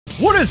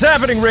What is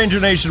happening, Ranger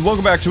Nation?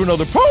 Welcome back to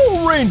another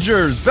Power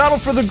Rangers Battle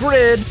for the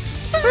Grid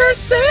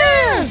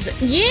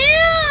versus.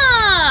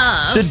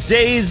 Yeah!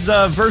 Today's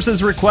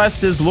versus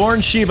request is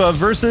Lauren Shiba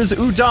versus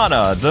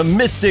Udonna, the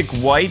Mystic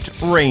White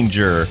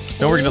Ranger.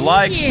 Don't forget to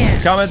like,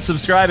 comment,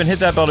 subscribe, and hit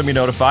that bell to be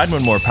notified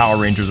when more Power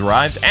Rangers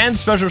arrives. And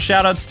special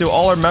shoutouts to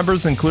all our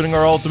members, including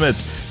our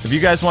ultimates. If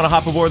you guys want to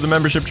hop aboard the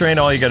membership train,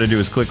 all you got to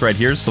do is click right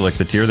here, select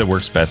the tier that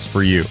works best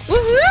for you.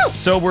 Woohoo!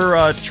 So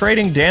we're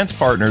trading dance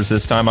partners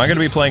this time. I'm going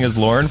to be playing as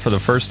Lauren for the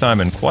first time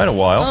in quite a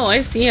while. Oh,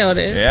 I see how it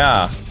is.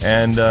 Yeah,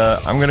 and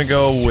I'm going to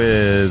go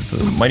with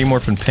Mighty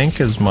Morphin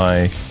Pink as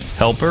my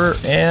helper,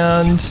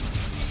 and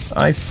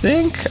I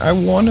think I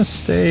want to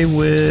stay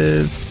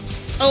with...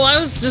 Oh, I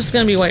was just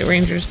going to be White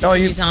Rangers. Oh,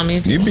 you, Tommy.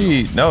 You'd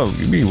be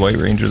White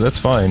Ranger, that's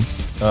fine.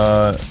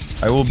 I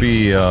will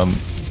be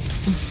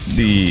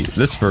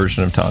this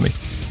version of Tommy.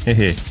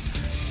 Hehe.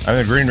 I'm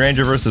a Green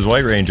Ranger versus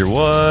White Ranger.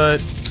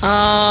 What?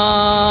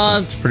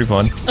 It's pretty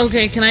fun.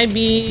 Okay, can I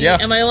be... Yeah.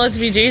 Am I allowed to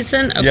be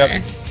Jason? Okay.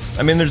 Yep.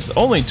 I mean, there's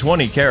only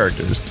 20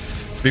 characters.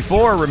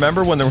 Before,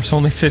 remember when there was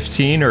only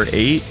 15 or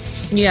 8?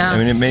 Yeah. I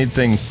mean, it made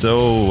things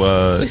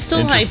so, we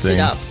still hyped it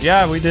up.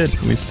 Yeah, we did.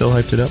 We still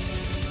hyped it up.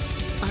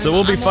 So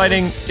we'll be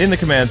fighting in the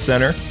command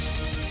center.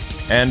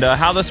 And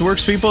how this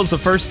works, people, is the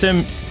first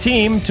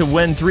team to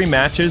win 3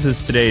 matches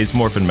is today's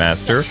Morphin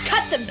Master. Let's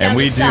cut them down and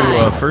we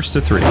do first to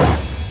 3.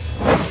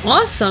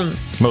 Awesome.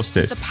 Most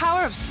days. The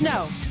power of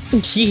snow.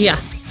 Yeah.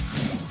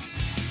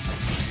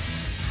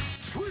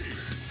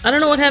 I don't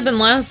know what happened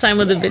last time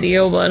with the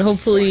video, but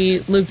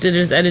hopefully Luke did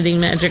his editing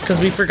magic because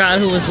we forgot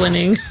who was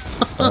winning.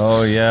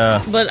 Oh,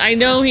 yeah. But I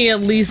know he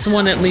at least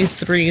won at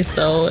least 3,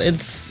 so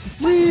it's...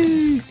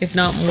 if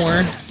not more.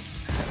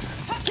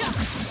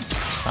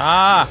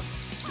 Ah!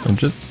 I'm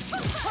just...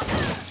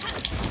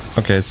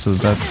 Okay, so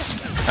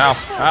that's... Ow!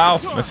 Ow!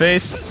 My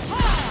face!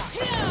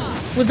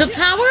 With the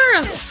power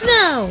of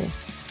snow!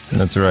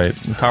 That's right.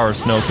 The power of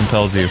snow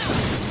compels you.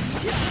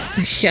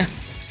 Yeah.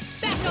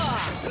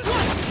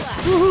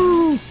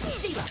 Woohoo!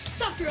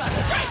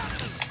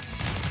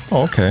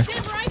 Oh, okay.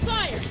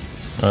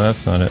 Oh,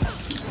 that's not it.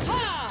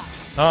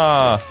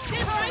 Ah!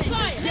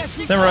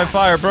 Samurai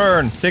fire,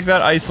 burn! Take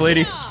that, ice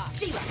lady.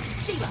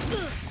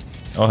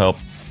 I'll help.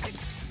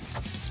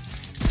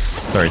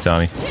 Sorry,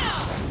 Tommy.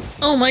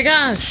 Oh my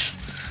gosh!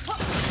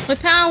 My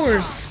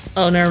powers!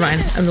 Oh, never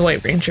mind. I'm the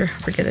White Ranger.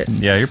 Forget it.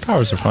 Yeah, your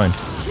powers are fine.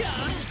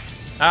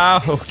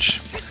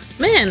 Ouch!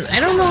 Man, I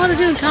don't know how to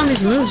do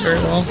Tommy's moves very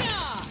well.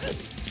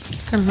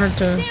 It's kind of hard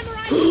to...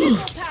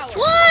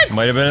 What?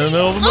 Might have been in the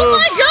middle of the move. Oh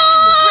my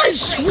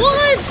gosh!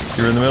 What?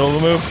 You're in the middle of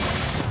the move.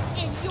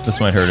 This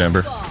might hurt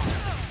Ember.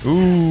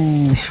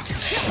 Ooh.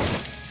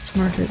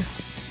 Smarted.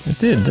 It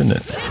did, didn't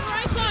it?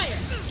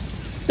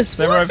 It's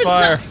Samurai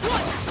fire.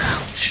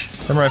 Ouch.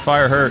 Samurai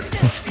fire hurt.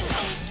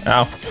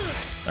 Ow.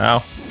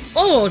 Ow.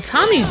 Oh,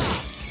 Tommy's...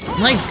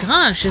 My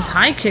gosh, his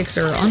high kicks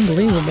are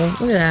unbelievable.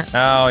 Look at that.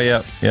 Ow,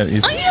 yep. Yeah,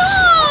 he's Aya!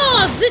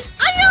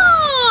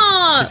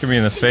 kicking me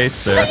in the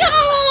face there. Aya!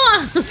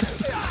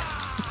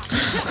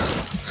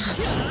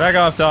 Back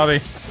off, Tommy.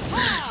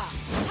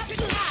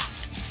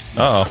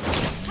 Uh-oh.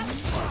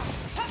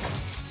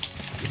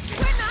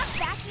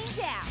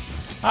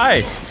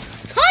 Hi.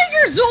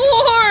 Tiger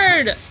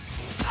Zord!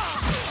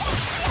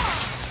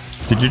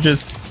 Did you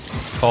just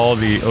call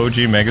the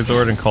OG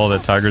Megazord and call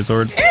that Tiger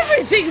Zord?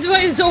 Everything's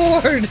my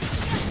Zord!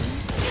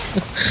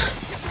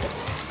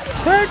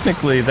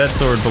 Technically, that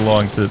sword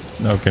belonged to...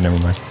 Okay, never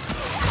mind.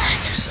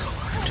 Tiger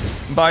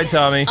Zord. Bye,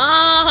 Tommy.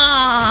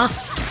 Ah!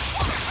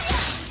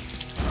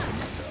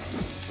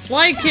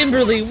 Why,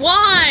 Kimberly?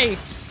 Why?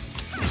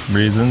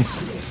 Reasons.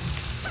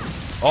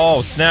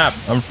 Oh, snap.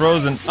 I'm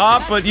frozen.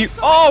 Ah, but you...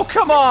 Oh,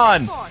 come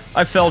on!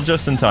 I fell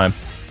just in time.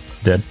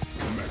 Dead.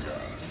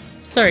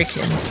 Sorry,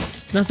 Kim.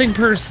 Nothing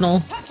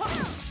personal.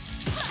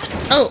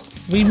 Oh,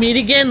 we meet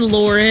again,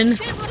 Lauren.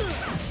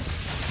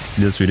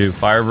 Yes, we do.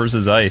 Fire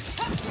versus ice.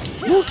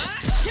 Woot!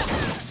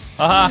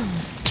 Haha!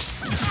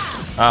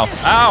 Ow.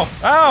 Ow!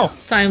 Ow!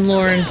 It's time,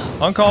 Lauren.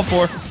 Uncalled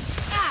for.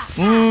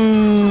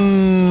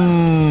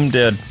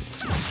 Dead.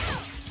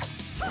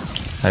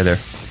 Hi there.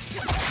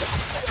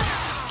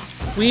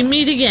 We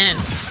meet again.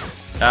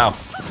 Ow.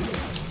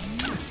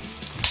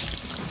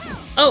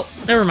 Oh,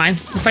 never mind.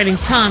 I'm fighting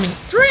Tommy.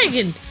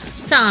 Dragon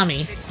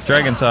Tommy.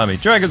 Dragon Tommy.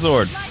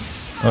 Dragozord.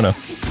 Oh no.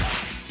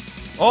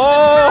 Power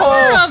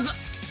Oh! of...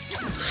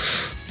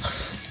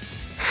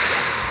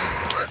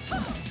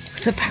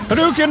 The power...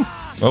 Hadouken!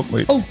 Oh,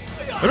 wait. Oh.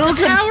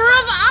 Hadouken! Power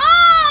of...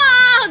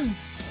 Ah!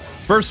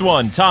 First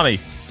one, Tommy.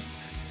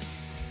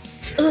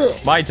 Ugh.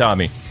 My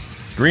Tommy.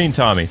 Green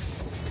Tommy.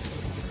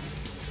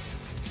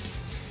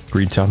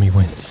 Green Tommy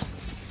wins.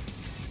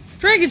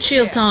 Dragon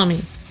Shield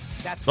Tommy.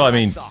 Well, I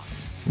mean,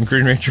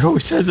 Green Ranger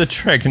always has a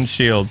dragon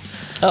shield.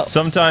 Oh.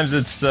 Sometimes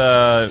it's,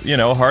 you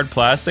know, hard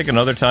plastic, and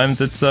other times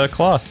it's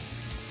cloth.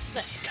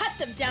 Let's cut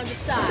them down to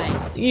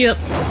size. Yep.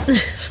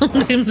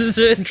 Sometimes it's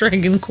a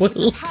dragon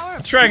quilt.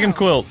 Dragon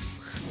quilt.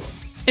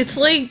 It's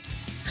like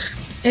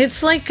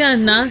a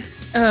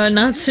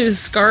Natsu's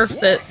scarf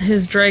that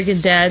his dragon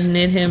dad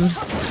knit him.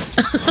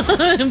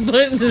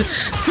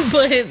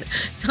 but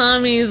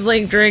Tommy's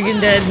like dragon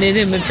dad knit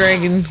him a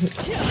dragon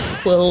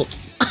quilt.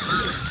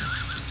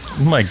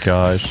 Oh my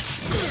gosh.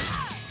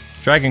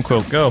 Dragon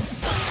quilt, go.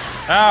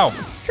 Ow!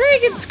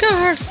 Dragon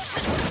scar!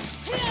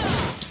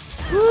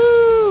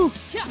 Woo!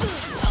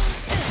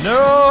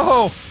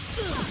 No!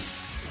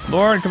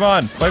 Lauren, come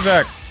on, fight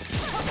back.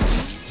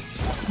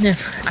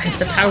 Never. I have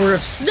the power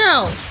of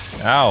snow.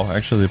 Ow,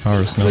 actually the power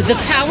of snow. With the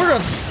power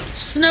of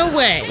snow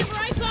way.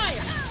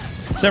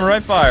 Samurai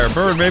fire,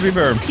 burn, baby,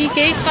 burn.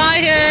 PK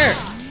fire!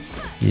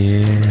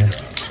 Yeah.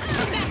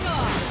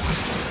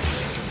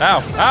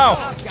 Ow, ow!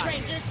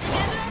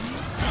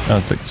 I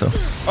don't think so.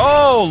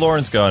 Oh,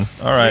 Lauren's gone.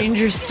 Alright.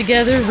 Rangers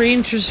together,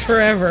 Rangers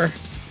forever.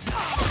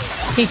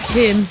 Hey,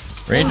 Tim.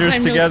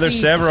 Rangers together,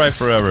 samurai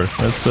forever.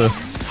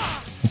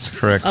 That's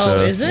correct.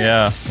 Oh, is it?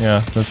 Yeah,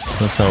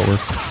 that's how it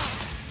works.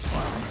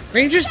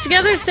 Rangers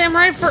together,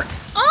 samurai for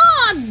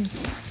on!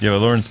 Yeah, but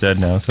Lauren's dead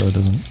now, so it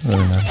doesn't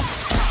really matter.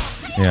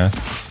 Yeah.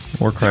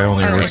 Warcry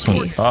only works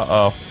when...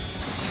 Uh-oh.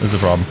 There's a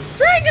problem.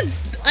 Dragons!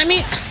 I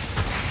mean...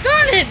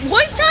 Darn it!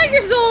 White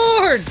Tiger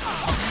Sword!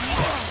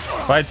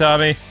 Bye,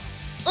 Tommy.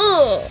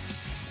 Ugh!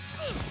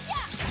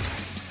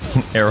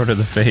 Arrow to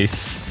the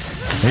face.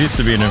 I used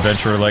to be an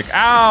adventurer like,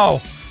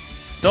 ow!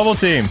 Double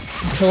team.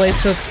 Until I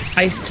took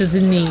ice to the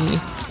knee.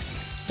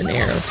 An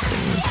arrow to the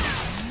knee.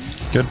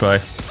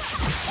 Goodbye.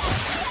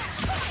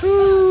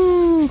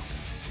 Woo.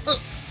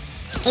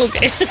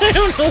 Okay, I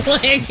don't know why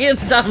I can't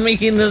stop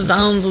making the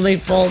sounds when they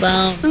fall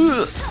down.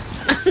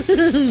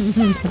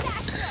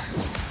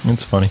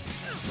 It's funny.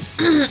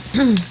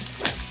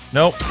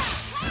 Nope.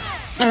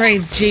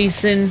 Alright,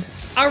 Jason.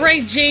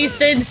 Alright,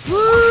 Jason.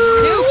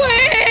 Do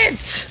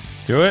it!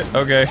 Do it?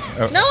 Okay.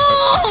 No!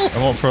 I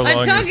won't prolong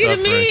I'm talking your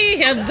to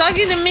me! I'm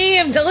talking to me!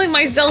 I'm telling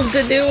myself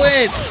to do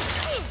it!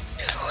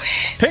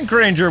 Pink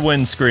Ranger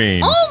win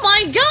screen. Oh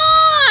my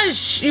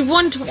gosh! You've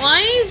won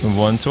twice?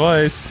 Won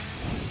twice.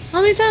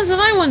 How many times have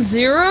I won?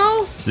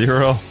 0?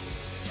 0.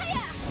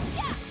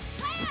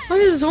 Why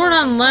is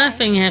Zordon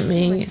laughing at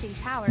me?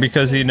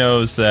 Because he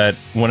knows that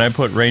when I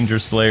put Ranger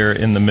Slayer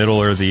in the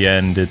middle or the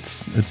end,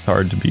 it's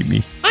hard to beat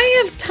me.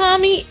 I have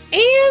Tommy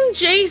and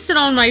Jason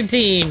on my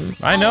team.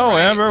 I know,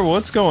 right. Amber.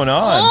 What's going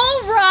on?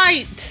 All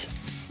right.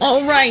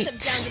 All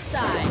right.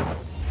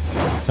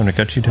 Time to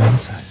cut you down to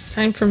size. It's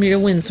time for me to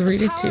win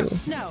 3-2.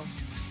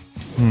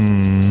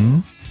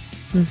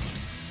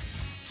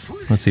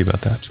 Let's see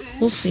about that.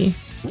 We'll see.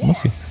 We'll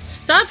see.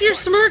 Stop your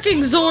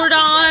smirking,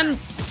 Zordon.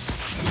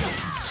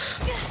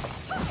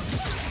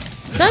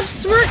 Stop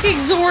smirking,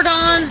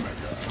 Zordon!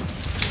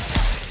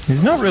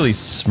 He's not really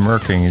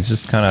smirking, he's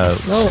just kind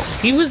of... Oh,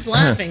 he was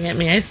laughing at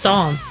me, I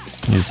saw him.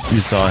 You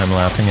saw him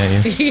laughing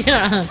at you?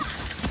 Yeah.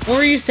 What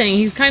were you saying?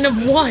 He's kind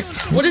of what?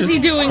 What is he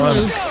doing,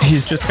 Luke?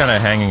 He's just kind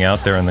of hanging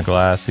out there in the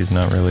glass, he's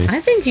not really...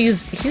 I think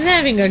he's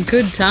having a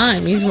good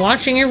time. He's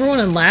watching everyone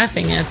and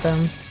laughing at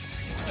them.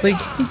 It's like...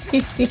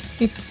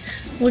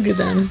 Look at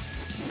them.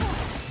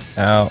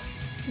 Ow.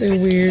 They're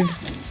weird.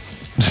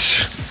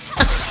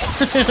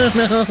 I don't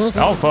know.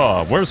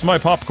 Alpha, where's my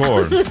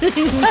popcorn?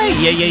 Hey,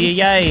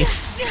 yay.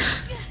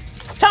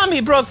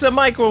 Tommy broke the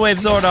microwave,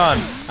 Zordon.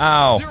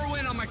 Ow.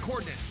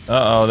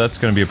 Uh-oh, that's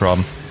gonna be a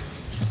problem.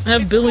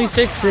 Have Billy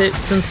fix it,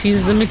 since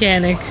he's the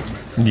mechanic.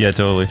 Yeah,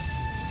 totally.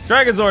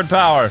 Dragon Zord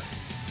power!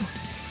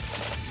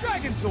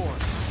 Dragon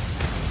Zord!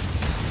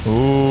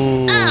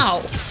 Ooh.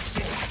 Ow!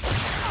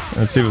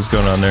 Let's see what's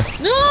going on there.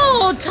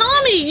 No,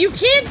 Tommy, you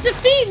can't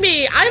defeat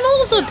me! I'm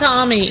also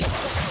Tommy!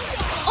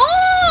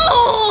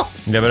 Oh!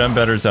 Yeah, but I'm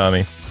better,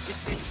 Tommy.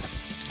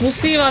 We'll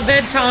see about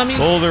that, Tommy.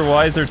 Older,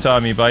 wiser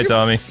Tommy. Bye,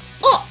 Tommy.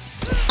 Oh!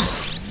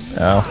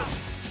 Ow.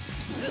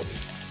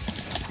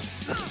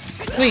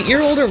 Wait,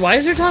 you're older,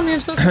 wiser Tommy? I'm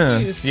so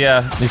confused.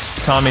 Yeah,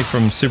 it's Tommy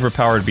from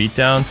Superpowered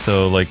Beatdown,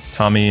 so like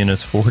Tommy in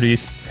his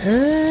 40s.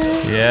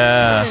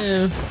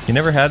 Yeah. He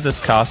never had this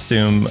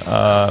costume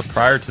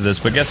prior to this,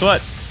 but guess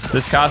what?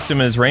 This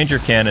costume is Ranger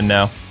canon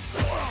now.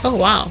 Oh,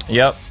 wow.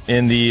 Yep.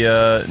 In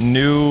the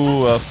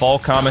new fall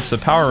comics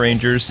of Power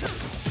Rangers,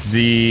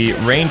 the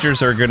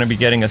Rangers are going to be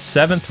getting a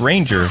 7th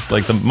Ranger,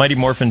 like the Mighty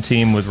Morphin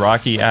team with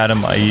Rocky,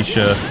 Adam,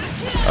 Aisha,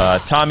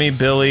 Tommy,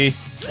 Billy,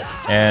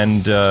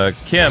 and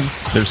Kim.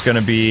 There's going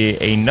to be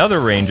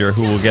another Ranger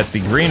who will get the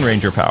Green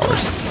Ranger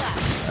powers.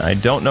 I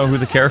don't know who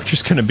the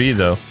character's going to be,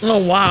 though. Oh,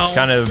 wow. It's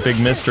kind of a big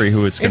mystery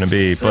who it's going to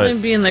be. But going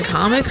to be in the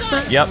comics,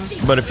 then? Yep,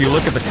 but if you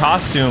look at the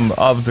costume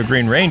of the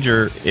Green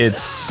Ranger,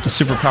 it's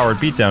Superpowered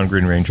Beatdown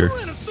Green Ranger.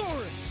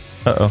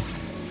 Uh-oh.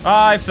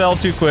 I fell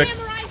too quick.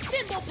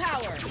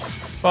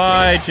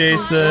 Bye,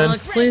 Jason. Block,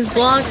 please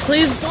block,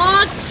 please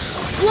block!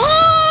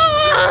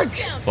 Block!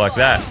 Block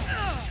that.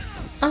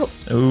 Oh.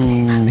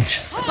 Ooh.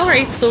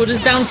 Alright, so it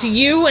is down to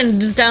you and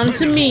it is down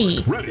to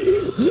me.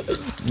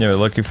 Yeah,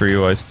 lucky for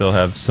you, I still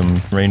have some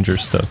Ranger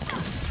stuff.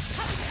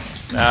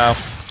 Ow.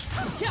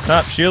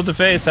 Stop, shield to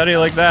face. How do you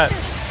like that?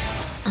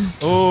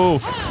 Ooh.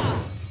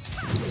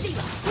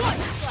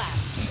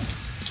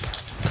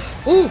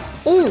 Ooh,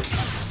 ooh.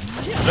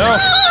 No.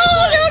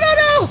 No, no, no,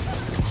 no!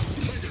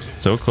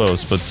 So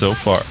close, but so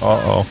far.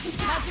 Uh-oh.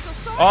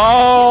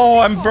 Oh,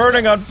 I'm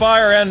burning on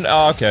fire and...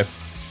 Oh, okay.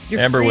 You're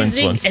Amber wins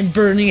freezing one. and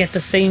burning at the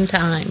same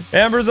time.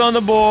 Amber's on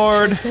the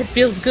board. That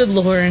feels good,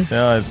 Lauren.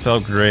 Yeah, it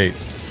felt great.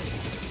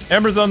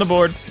 Amber's on the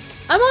board.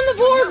 I'm on the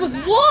board with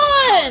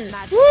one!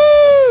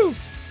 Woo!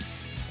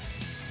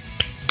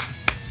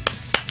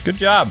 Good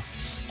job.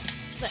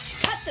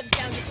 Let's cut them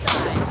down to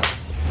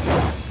size.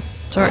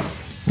 Sorry.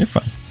 You're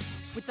fine.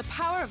 With the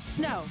power of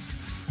snow.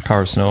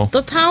 Power of snow.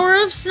 The power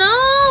of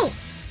snow!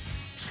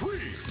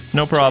 It's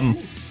no problem.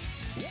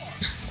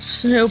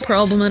 It's no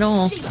problem at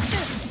all.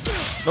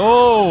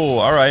 Oh,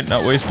 all right.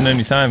 Not wasting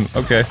any time.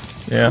 Okay.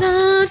 Yeah.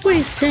 Not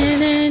wasting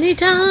any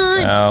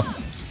time. Ow.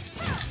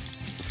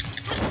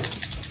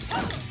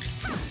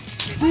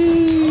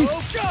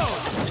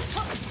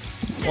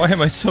 Why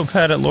am I so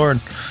bad at Lauren?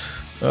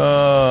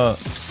 You're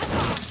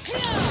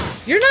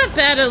not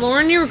bad at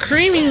Lauren. You were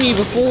creaming me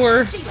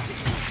before.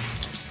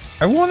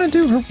 I want to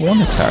do her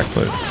one attack,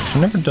 but she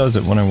never does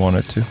it when I want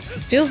it to.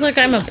 Feels like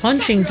I'm a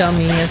punching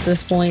dummy at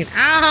this point.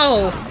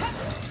 Ow!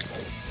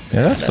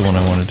 Yeah, that's the one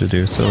I wanted to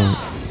do. So,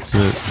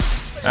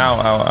 ow,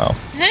 ow, ow.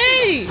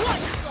 Hey!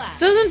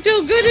 Doesn't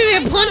feel good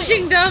to be a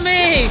punching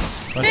dummy!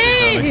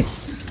 Hey!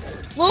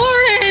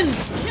 Lauren!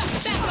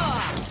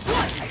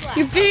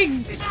 You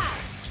big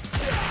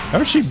How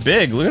is she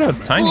big? Look at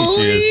how tiny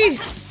she is.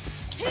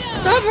 bully!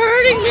 Stop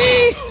hurting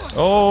me!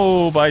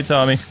 Oh, bye,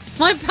 Tommy.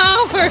 My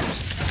powers!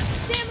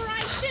 Samurai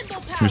symbol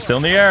power. You're still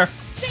in the air.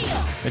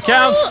 Seal. It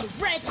counts.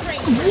 Red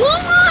Ranger.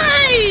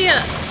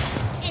 Why?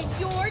 In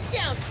your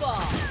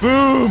downfall.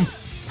 Boom.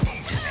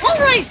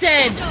 Alright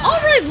then!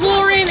 Alright,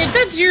 Lauren, if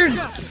that's your...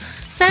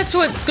 That's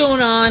what's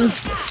going on. I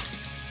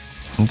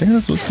think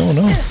that's what's going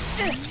on.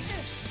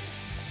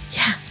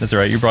 Yeah. That's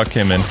alright, you brought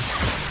Kim in.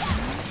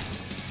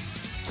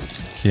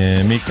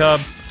 Kimmy Cub.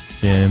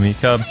 Kimmy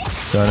Cub.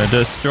 Gonna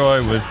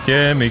destroy with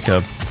Kimmy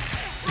Cub.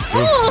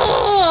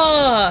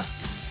 Oh!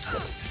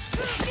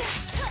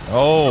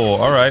 Oh,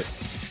 alright.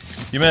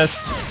 You missed.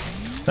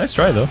 Nice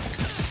try, though.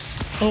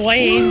 Oh, I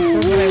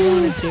aimed for what I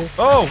wanted to.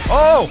 Oh,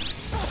 oh!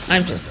 I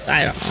don't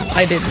know.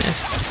 I did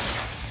miss.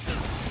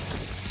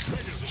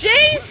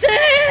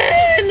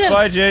 Jason!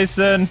 Bye,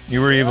 Jason.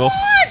 You were evil.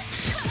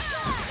 What?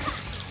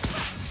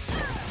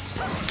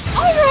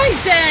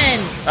 Alright then!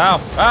 Ow,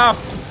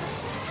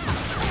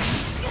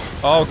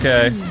 ow!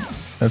 Okay.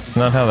 That's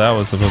not how that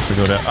was supposed to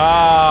go down.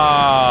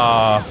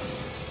 Ah!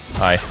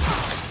 Hi.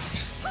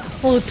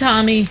 Oh,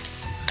 Tommy.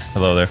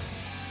 Hello there.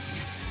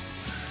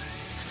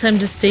 It's time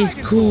to stay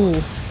cool.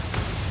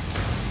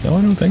 No,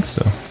 I don't think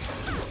so.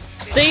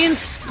 Stay in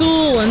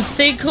school and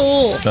stay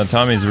cool. No,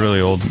 Tommy's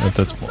really old at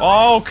this point.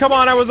 Oh, come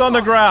on, I was on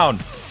the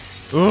ground!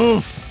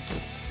 Oof!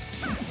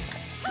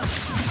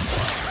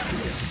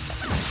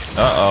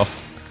 Uh-oh.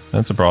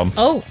 That's a problem.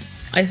 Oh,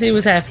 I see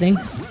what's happening.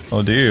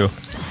 Oh, do you?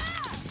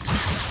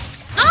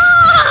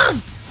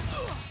 Ah!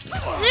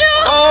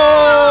 No!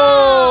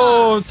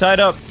 Oh! Tied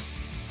up.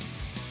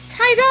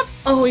 Tied up?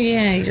 Oh,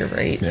 yeah, you're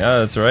right. Yeah,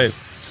 that's right.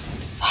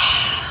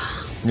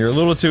 You're a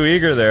little too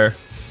eager there.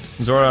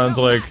 Zordon's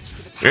like,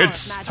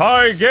 it's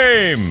tie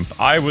game!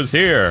 I was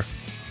here.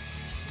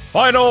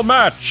 Final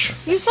match!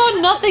 You saw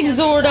nothing,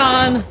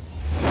 Zordon.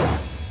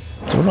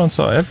 Zordon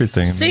saw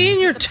everything. Stay in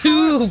your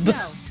tube.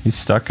 He's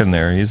stuck in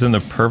there. He's in the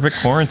perfect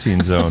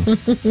quarantine zone.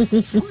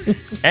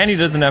 And he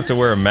doesn't have to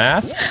wear a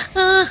mask.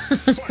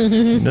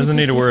 He doesn't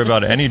need to worry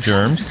about any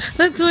germs.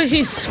 That's why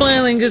he's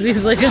smiling, because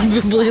he's like,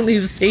 I'm completely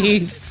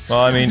safe. Well,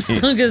 I mean,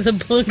 Stuck as a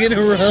bug in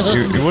a rug.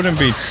 he wouldn't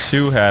be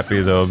too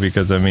happy, though,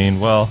 because, I mean,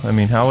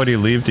 how would he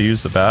leave to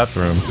use the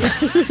bathroom?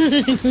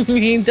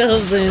 He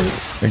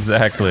doesn't.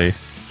 Exactly.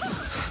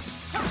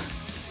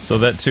 So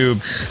that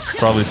tube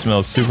probably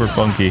smells super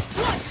funky.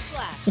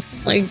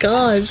 My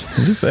gosh.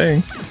 I'm just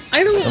saying.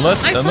 I don't.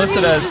 Unless I thought it he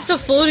was has- just a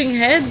floating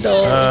head,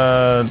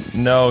 though.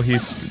 No,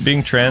 he's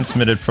being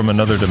transmitted from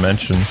another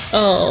dimension.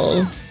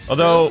 Oh.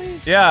 Although,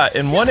 yeah,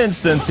 in one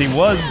instance he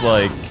was,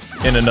 like,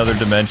 in another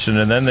dimension,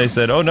 and then they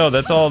said, oh no,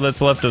 that's all that's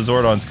left of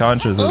Zordon's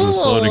conscious is his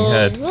floating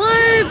head.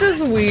 What?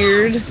 That's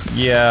weird.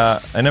 Yeah,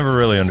 I never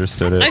really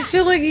understood it. I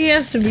feel like he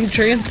has to be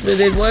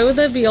transmitted. Why would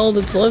that be all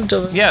that's left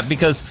of him? Yeah,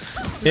 because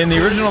in the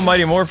original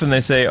Mighty Morphin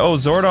they say, oh,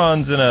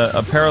 Zordon's in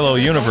a parallel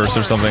universe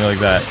or something like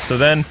that. So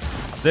then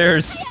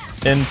there's,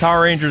 in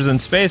Power Rangers in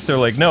Space, they're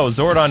like, no,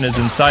 Zordon is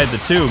inside the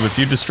tube. If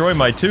you destroy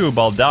my tube,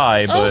 I'll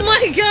die, but Oh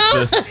my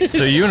god!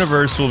 the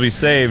universe will be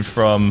saved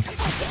from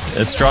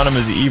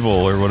Astronomer's evil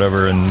or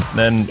whatever, and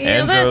then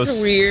Yeah, Andros,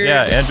 that's weird.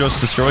 yeah, Andros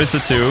destroys the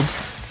tube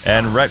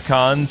and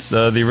retcons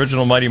the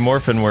original Mighty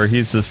Morphin where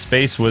he's the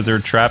space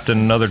wizard trapped in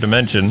another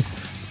dimension.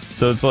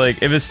 So it's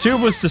like, if his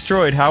tube was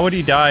destroyed, how would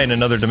he die in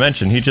another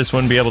dimension? He just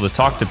wouldn't be able to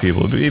talk to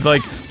people. It'd be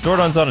like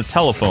Zordon's on a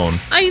telephone.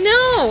 I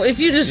know! If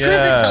you destroy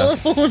Yeah. the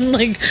telephone,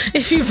 like,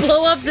 if you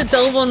blow up the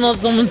telephone while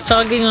someone's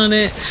talking on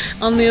it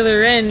on the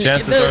other end,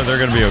 Chances are they're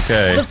gonna be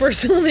okay. the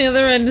person on the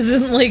other end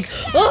isn't like,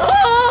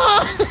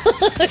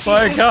 oh!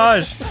 My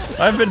gosh,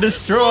 I've been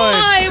destroyed.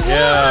 Why?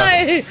 Yeah,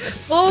 Why?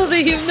 Oh, the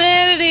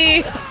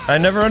humanity! I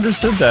never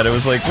understood that. It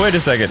was like, wait a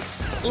second.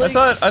 Like-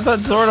 I thought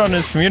Zordon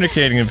is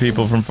communicating to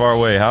people from far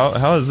away. How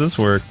does this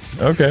work?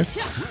 Okay.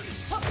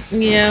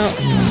 Yeah.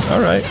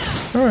 Alright,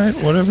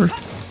 whatever.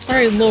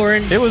 Alright,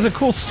 Lauren. It was a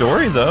cool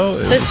story, though.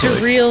 That's your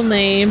real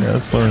name. Yeah,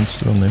 that's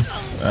Lauren's real name.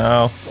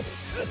 Ow.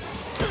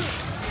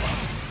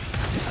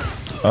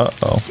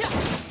 Uh-oh.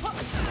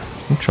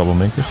 I'm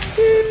troublemaker.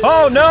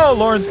 Oh, no!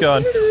 Lauren's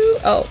gone.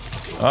 Oh.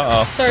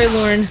 Uh-oh. Sorry,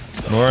 Lauren.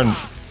 Lauren.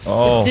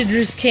 Oh.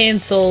 Dinner's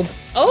canceled.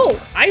 Oh,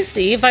 I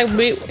see. If I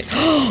wait.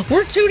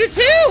 We're 2-2!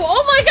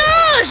 Oh my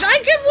gosh! I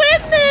can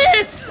win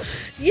this!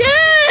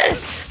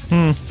 Yes!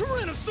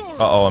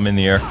 Uh-oh, I'm in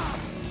the air.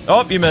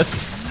 Oh, you missed.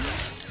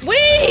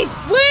 Wait!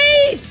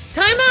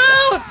 Time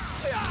out!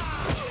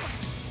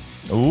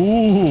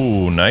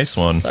 Ooh, nice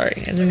one. Sorry,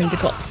 I didn't mean to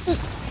call.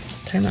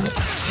 Time out.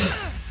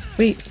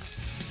 Wait.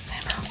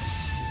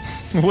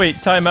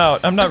 Wait, time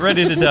out. I'm not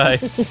ready to die.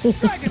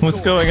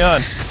 What's going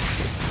on?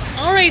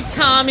 Alright,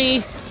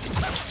 Tommy.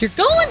 You're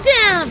going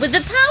down with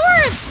the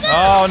power of snow!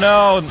 Oh,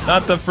 no,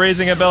 not the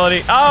freezing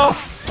ability. Oh!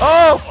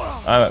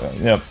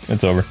 Yep,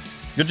 it's over.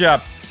 Good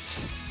job.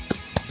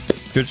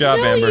 Good job,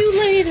 Snow Amber. you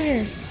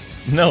later.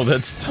 No,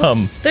 that's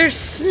dumb. There's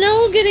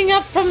snow getting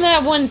up from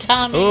that one,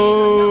 Tommy.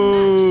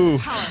 Ooh.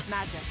 Power of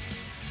magic.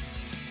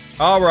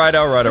 All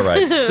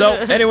right. So,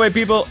 anyway,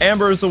 people,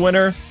 Amber is the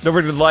winner. Don't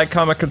forget to like,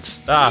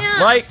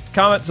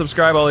 comment,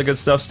 subscribe, all the good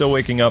stuff. Still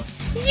waking up.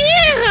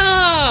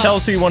 Yeah! Tell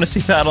us who you want to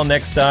see battle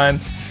next time.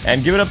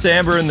 And give it up to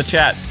Amber in the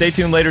chat. Stay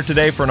tuned later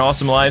today for an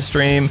awesome live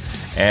stream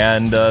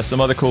and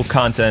some other cool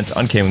content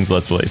on K-Wings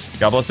Let's Plays.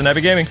 God bless and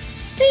happy gaming.